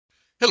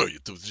Hello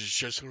YouTube, this is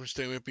Chester from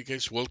STEM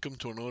guys. Welcome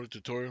to another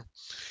tutorial.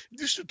 In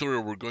this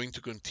tutorial we're going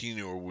to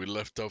continue where we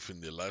left off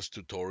in the last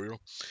tutorial.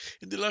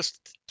 In the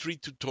last three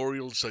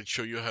tutorials I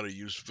show you how to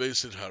use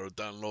VisIt, how to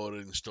download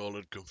it, install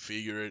it,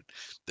 configure it,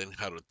 then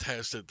how to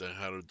test it, then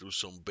how to do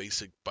some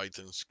basic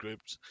Python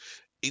scripts.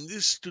 In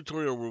this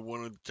tutorial we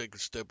want to take a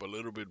step a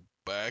little bit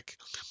back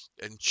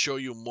and show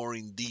you more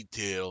in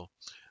detail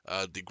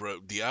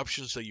the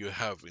options that you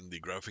have in the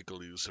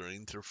graphical user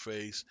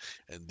interface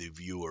and the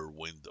viewer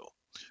window,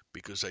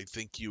 because I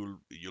think you'll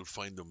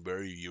find them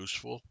very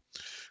useful.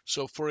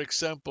 So for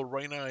example,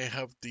 right now I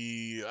have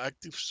the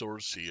active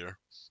source here.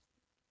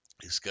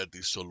 It's got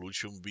the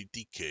solution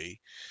BTK,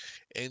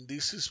 and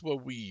this is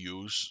what we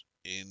use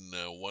in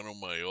one of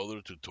my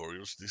other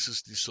tutorials. This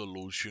is the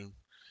solution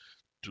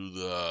to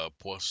the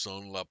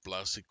Poisson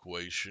Laplace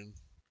equation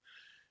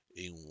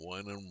in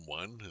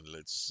one-on-one, and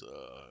let's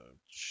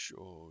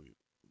show you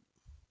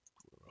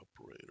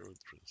operator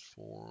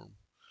transform.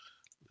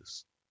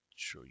 Let's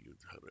show you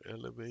how to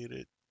elevate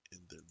it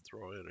and then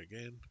draw it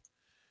again.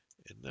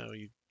 And now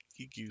he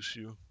gives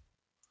you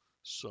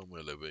some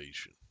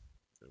elevation.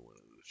 I want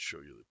to show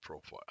you the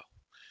profile.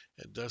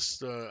 And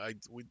that's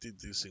we did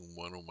this in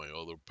one of my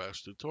other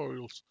past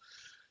tutorials.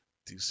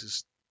 This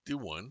is the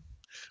one.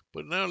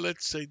 But now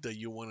let's say that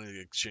you want to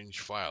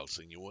exchange files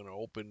and you want to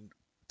open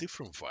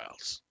different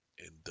files.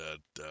 And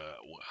that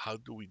how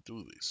do we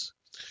do this?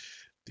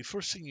 The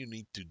first thing you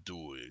need to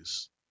do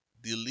is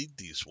delete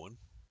this one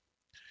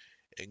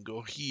and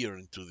go here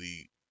into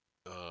the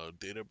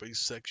database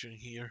section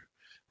here.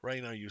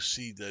 Right now you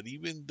see that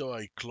even though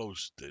I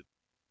closed it,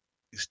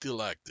 it's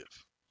still active.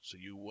 So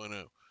you want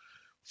to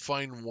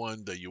find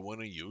one that you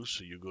want to use.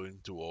 So you go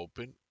into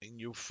open and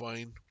you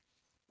find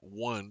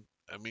one.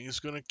 I mean,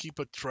 it's going to keep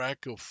a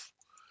track of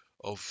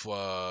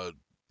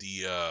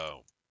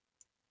the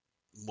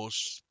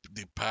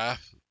the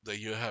path that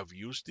you have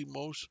used the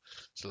most.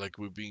 So like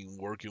we've been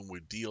working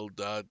with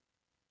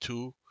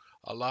DL.2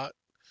 a lot.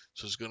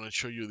 So it's going to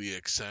show you the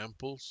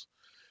examples,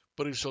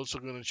 but it's also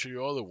going to show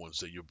you other ones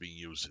that you've been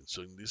using.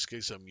 So in this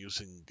case, I'm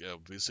using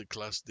visit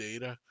class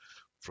data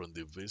from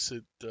the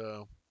visit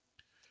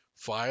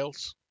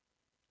files.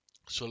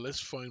 So let's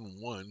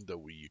find one that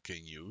we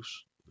can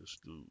use. Let's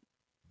do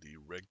the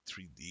Rec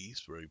 3D.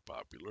 It's very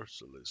popular,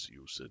 so let's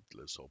use it.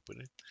 Let's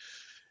open it.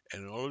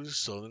 And all of a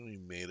sudden,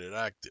 it made it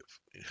active.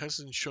 It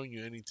hasn't shown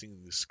you anything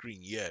in the screen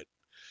yet,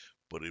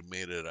 but it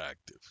made it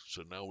active.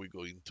 So now we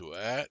go into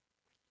Add,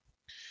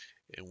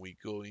 and we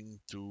go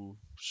into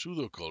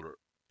Pseudocolor.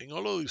 And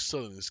all of a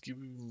sudden, it's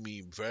giving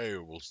me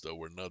variables that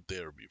were not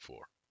there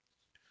before.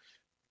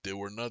 They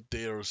were not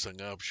there as an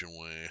option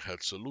when I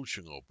had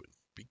solution open,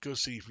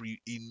 because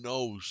it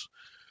knows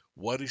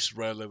what is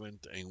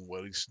relevant and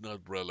what is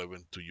not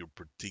relevant to your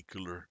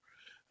particular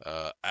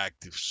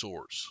active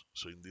source.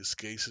 So in this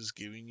case, it's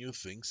giving you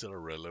things that are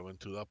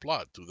relevant to that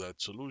plot, to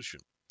that solution.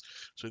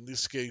 So in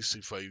this case,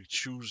 if I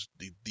choose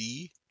the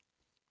D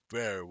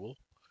variable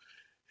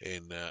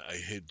and I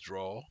hit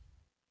draw,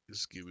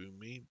 it's giving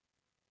me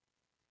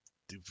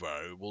the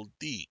variable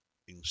D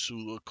in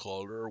pseudo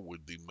color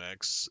with the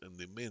max and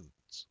the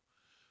mins,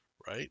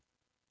 right?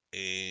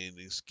 And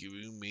it's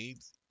giving me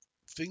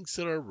things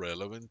that are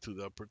relevant to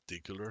that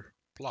particular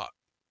plot.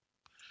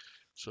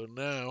 So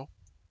now,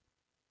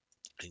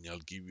 and I'll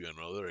give you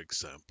another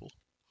example.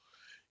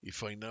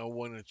 If I now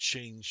want to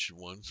change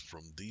ones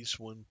from this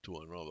one to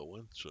another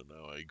one, so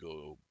now I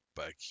go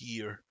back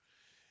here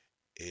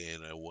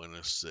and I want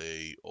to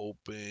say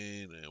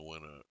open. I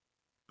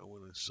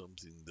want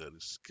something that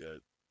is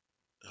got.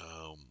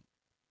 Um,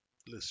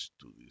 let's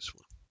do this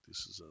one.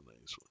 This is a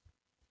nice one.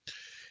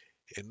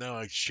 And now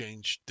I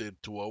changed it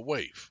to a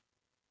wave.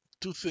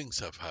 Two things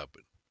have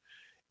happened.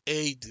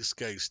 A, this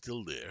guy is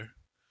still there,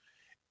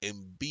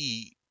 and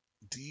B,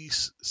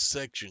 this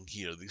section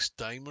here, this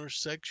timer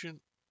section,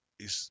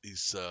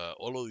 is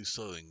all of a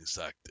sudden is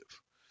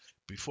active.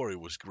 Before it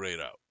was grayed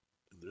out.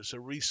 And there's a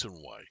reason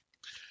why.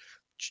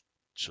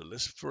 So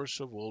let's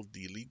first of all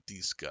delete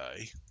this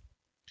guy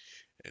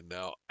and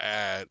now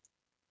add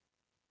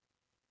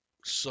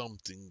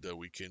something that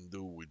we can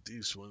do with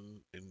this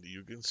one. And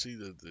you can see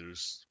that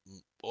there's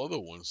other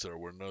ones that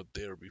were not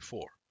there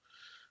before.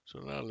 So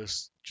now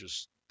let's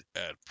just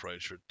add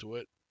pressure to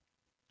it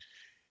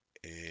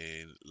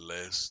and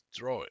let's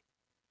draw it.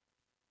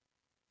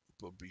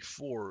 But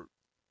before,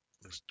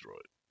 let's draw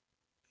it.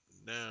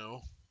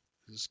 Now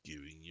it's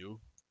giving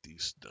you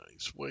this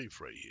nice wave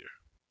right here,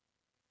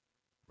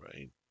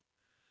 right?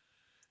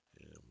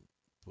 And I'm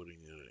putting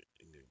it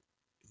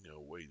in a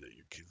way that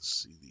you can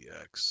see the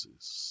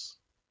axis.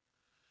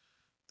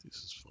 This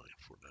is fine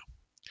for now.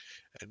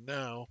 And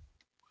now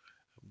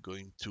I'm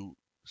going to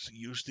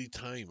use the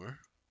timer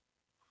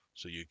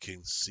so you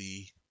can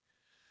see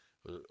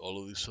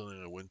all of a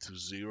sudden I went to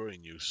 0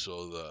 and you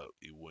saw that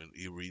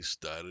it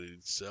restarted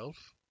itself.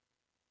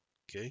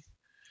 Okay.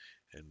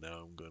 And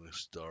now I'm going to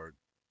start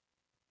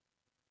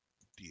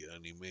the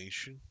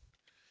animation.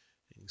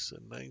 It's a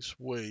nice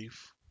wave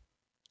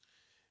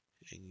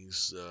and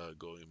it's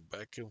going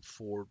back and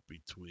forth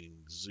between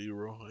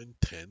 0 and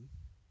 10.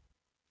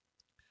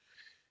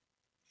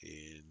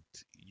 And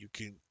you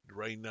can,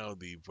 right now,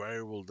 the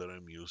variable that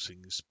I'm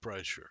using is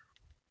pressure.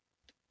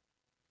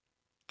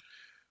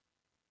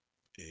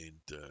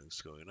 And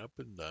it's going up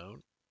and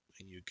down,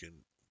 and you can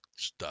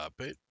stop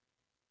it,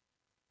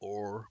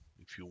 or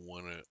if you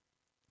want to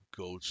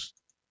go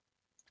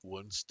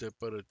one step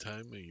at a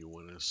time and you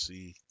want to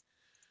see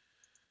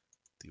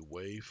the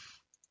wave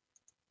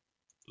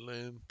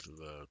length,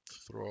 the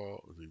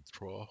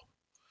draw,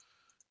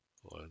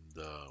 and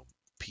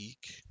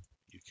peak,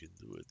 you can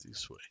do it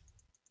this way.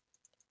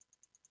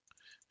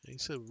 And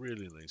it's a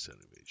really nice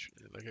animation.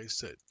 And like I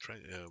said,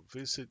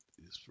 VisIt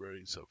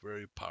it's a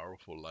very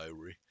powerful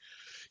library.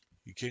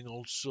 You can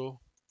also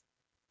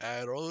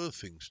add other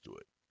things to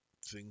it,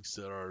 things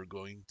that are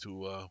going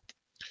to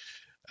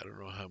I don't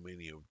know how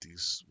many of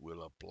these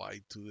will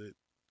apply to it,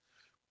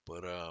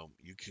 but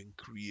you can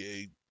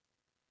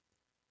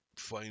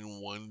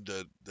find one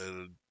that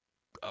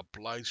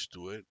applies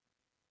to it,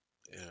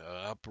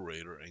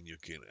 operator, and you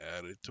can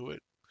add it to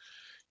it.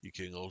 You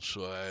can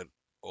also add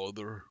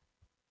other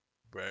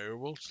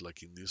variables,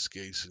 like in this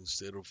case,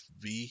 instead of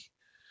V,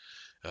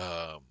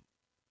 um,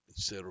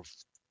 instead of,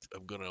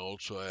 I'm gonna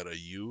also add a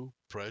U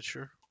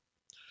pressure.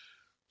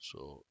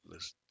 So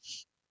let's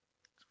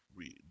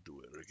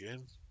redo it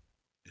again,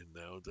 and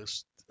now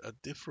that's a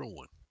different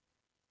one.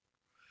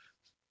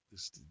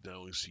 This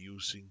now is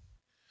using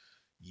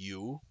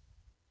U.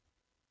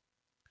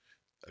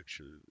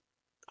 Actually,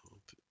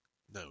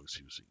 now it's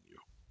using U.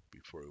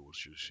 Before it was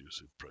just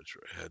using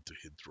pressure. I had to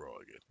hit draw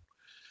again.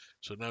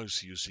 So now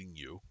it's using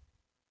U.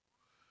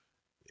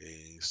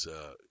 And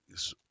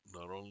it's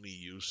not only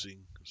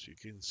using, as you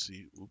can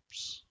see,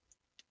 oops,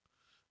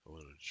 I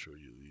want to show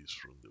you these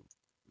from the,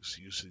 it's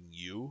using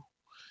U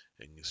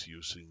and it's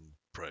using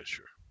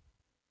pressure.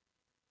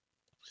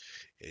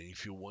 And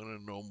if you want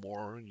to know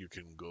more, you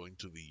can go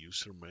into the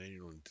user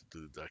manual, into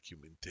the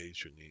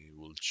documentation, and it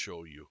will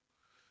show you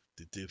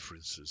the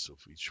differences of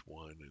each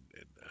one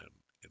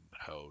and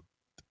how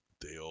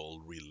they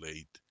all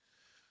relate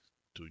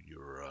to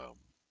your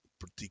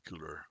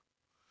particular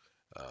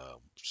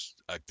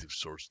active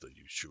source that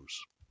you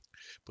choose.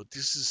 But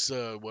this is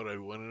what I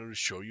wanted to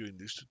show you in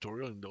this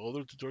tutorial. In the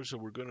other tutorials,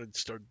 we're going to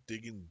start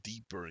digging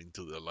deeper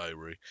into the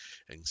library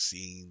and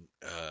seeing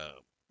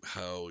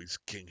how it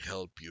can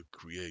help you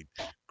create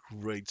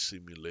great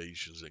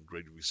simulations and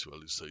great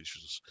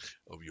visualizations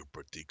of your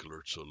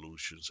particular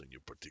solutions and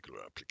your particular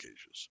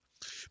applications.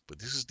 But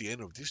this is the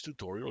end of this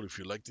tutorial. If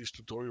you like this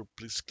tutorial,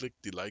 please click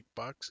the like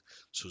box,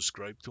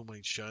 subscribe to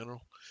my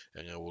channel,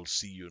 and I will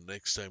see you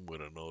next time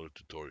with another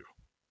tutorial.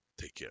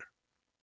 Take care.